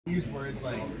Use words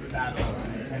like battle,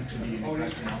 intensity, and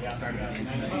aggression at the start of the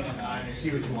game.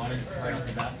 See what you wanted right off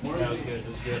the bat. That was good. It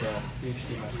was good. Huge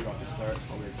team effort off the start.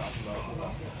 What we were talking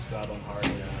about, just battling hard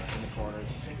in the corners,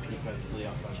 defensively,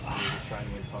 offensively, just trying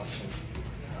to win pucks. And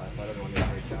I thought everyone did a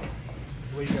great job.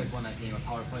 The way you guys won that game, a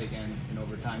power play again in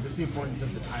overtime. Just the importance of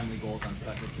the timely goals on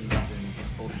special teams and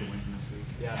both the wins in this week.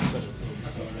 Yeah, special teams.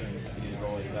 You need a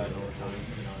goal like that in overtime.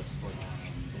 It's what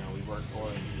we work for,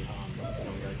 and we got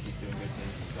to keep doing good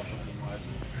things, special team wise.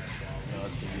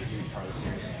 That's going to be a huge part of the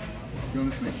series.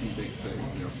 Jonas making big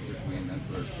saves there, particularly in that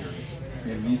third period.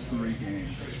 In these 3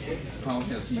 games, how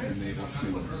has he been able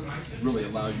to really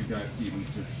allow you guys to even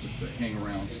to hang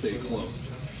around, stay close?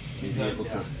 He's able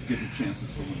to give you chances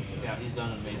to win. Yeah, he's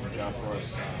done an amazing job for us.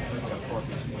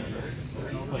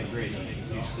 Playing great. He's making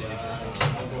huge saves.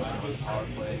 On the power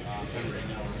play,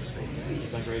 everything else. He's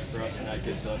done great for us, and that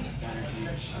gives us energy.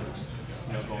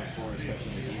 Going forward,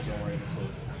 especially in the D zone, we're able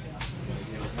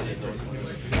to save those ones.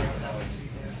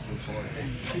 Move forward.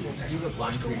 You look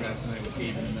line for you guys tonight with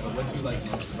Gabe in the middle. What do you like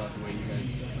most about the way you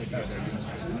guys are doing this?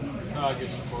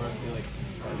 Good support. I feel like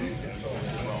we're doing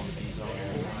well in the D zone.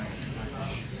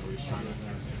 We're just trying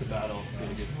to battle,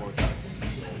 get a good forecheck,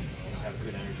 and have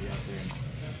good energy out there,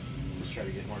 and just try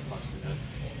to get more pucks to net.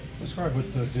 Describe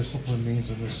what the discipline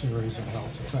means in this series and how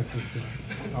it's affected the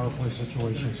power play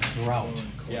situations throughout.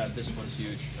 Yeah, discipline's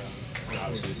huge.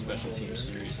 Obviously, a special team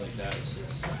series like that, it's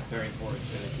very important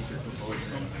to keep your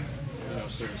composure in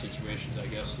certain situations. I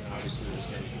guess obviously there's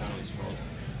going to be penalties called.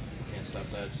 Can't stop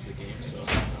that. It's the game, so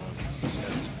just got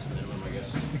to keep it to the minimum, I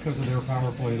guess. Because of their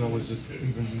power play, though, is it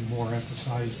even more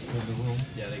emphasized in the room?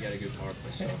 Yeah, they got a good power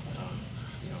play, so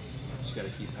just got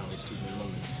to keep penalties to the minimum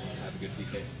and have a good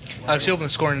PK. Alex, you open the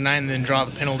scoring tonight and then draw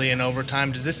the penalty in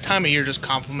overtime. Does this time of year just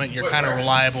complement your kind of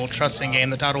reliable, trusting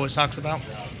game that Todd always talks about?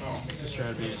 Just try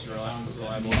to be as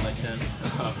reliable as I can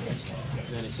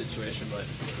in any situation, but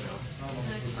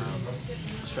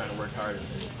just trying to work hard.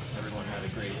 And everyone had a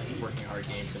great working hard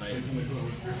game tonight. It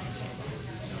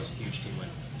was a huge team win.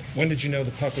 When did you know the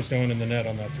puck was going in the net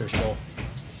on that first goal?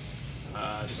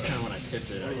 Just kind of when I tipped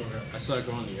it. I saw it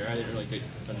go in the air. I didn't really get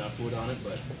enough wood on it,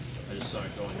 but I just saw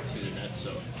it going to the net,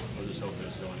 so I was just hoping it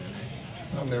was going in.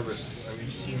 How nervous? I mean,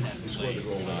 you scored the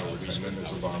goal in overtime, and then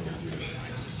there's a bomb. How do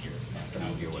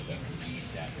you deal with that?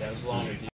 Yeah, it was long.